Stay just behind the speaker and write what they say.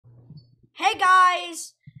Hey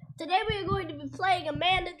guys! Today we are going to be playing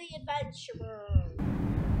Amanda the Adventurer.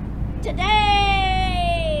 Today!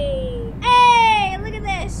 Hey! Look at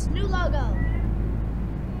this! New logo.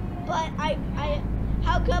 But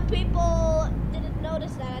how come people didn't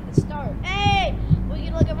notice that at the start? Hey! We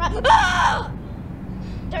can look around. Ah!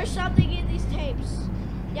 There's something in these tapes.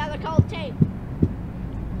 Yeah, they're called tape.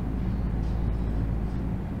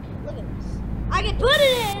 Look at this. I can put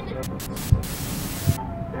it in!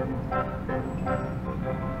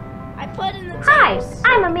 I put in the tapes. Hi,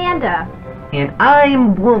 I'm Amanda. And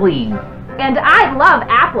I'm Wooly. And I love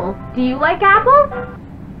apples. Do you like apples?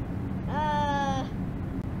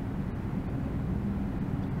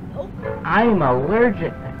 Nope. I'm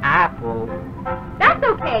allergic to apples. That's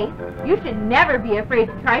okay. You should never be afraid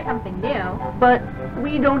to try something new. But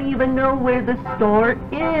we don't even know where the store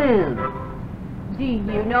is. Do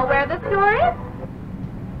you know where the store is?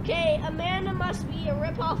 Okay, Amanda must be a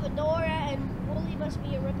ripoff of Dora, and Wooly must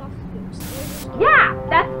be a ripoff of Goose. Yeah,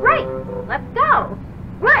 that's right. Let's go.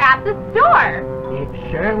 We're at the store. It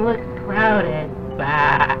sure looks crowded.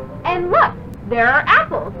 Bah. And look, there are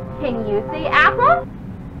apples. Can you see apples?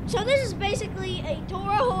 So this is basically a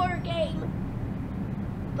Dora horror game,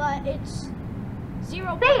 but it's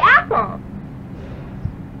zero. Say apple.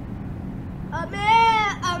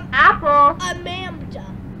 Apple. Amanda.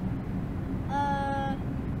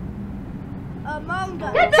 Among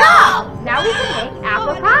Us. Good job. Now we can make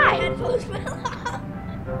apple pie. Headphones fell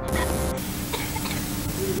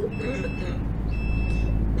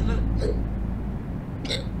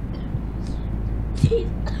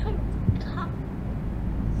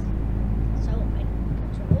So I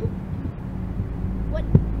control. What?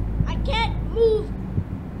 I can't move.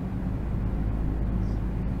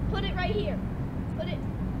 Put it right here. Put it.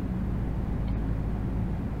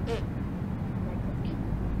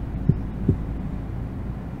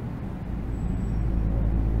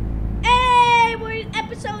 Hey, we're in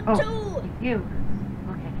episode 2. You.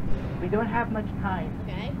 Okay. We don't have much time.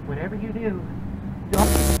 Okay. Whatever you do,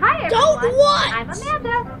 Hi, everyone. Don't what? I'm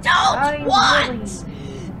Amanda. Don't I'm what? Willie.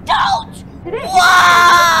 Don't Today-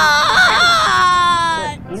 what?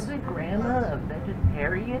 Isn't Grandma a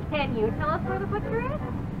vegetarian? Can you tell us where the butcher is?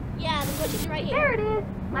 Yeah, the bush is right There here. it is.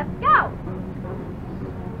 Let's go.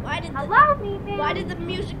 Why did the Hello, meat man. Why did the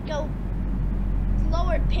music go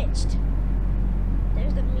lower pitched?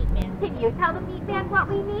 There's the meat man. Can you tell the meat man what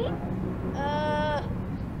we need?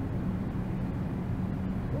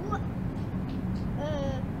 What?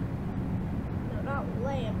 No, not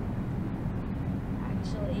lamb.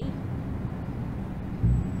 Actually.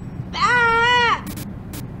 Ah!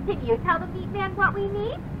 Can you tell the meat man what we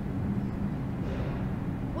need?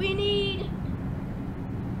 We need.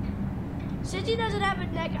 Since he doesn't have a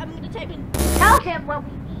neck, I'm gonna type in. Tell him what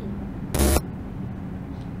we need.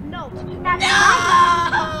 No. That's No!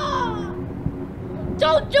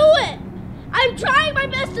 Don't do it! I'm trying my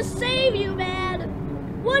best to save you, man!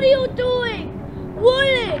 What are you doing?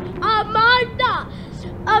 Woody! Amanda!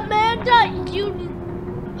 Amanda, you...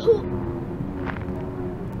 Who?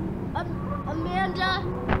 Amanda?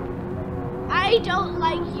 I don't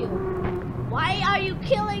like you. Why are you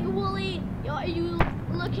killing Wooly? Are you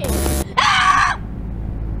looking? Ah!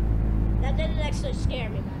 That didn't actually scare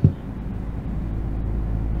me, by the way.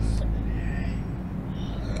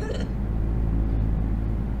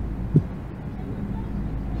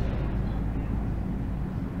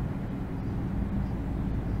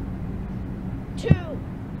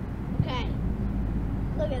 Okay.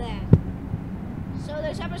 Look at that. So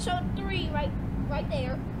there's episode 3 right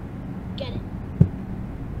there. Get it.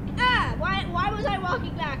 Ah! Why was I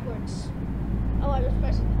walking backwards? Oh, I was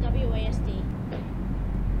pressing the WASD.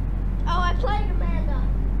 Oh, I'm playing Amanda.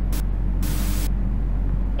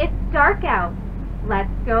 It's dark out.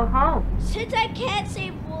 Let's go home. Since I can't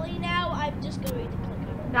save Wooly now, I'm just going to click on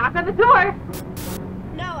it. Knock on the door.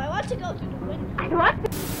 No, I want to go through the window. I want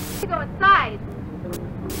to go inside.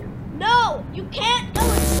 No! You can't go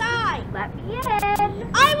inside! Let me in.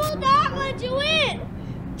 I will not let you in!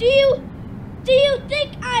 Do you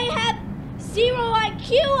think I have 0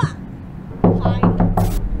 IQ? Fine.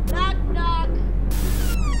 Knock, knock.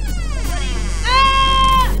 What are you?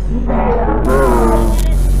 Ah!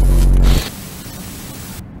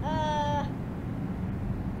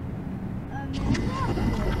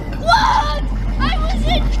 What? I was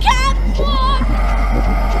in catwalk!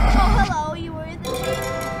 Oh, hello, you were in the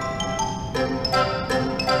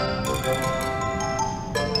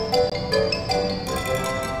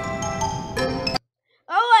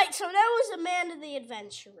Alright, so that was Amanda the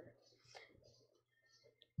Adventurer.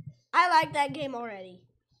 I like that game already.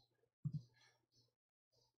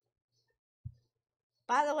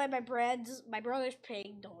 By the way, my brother's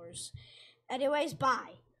paying doors. Anyways,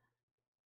 bye.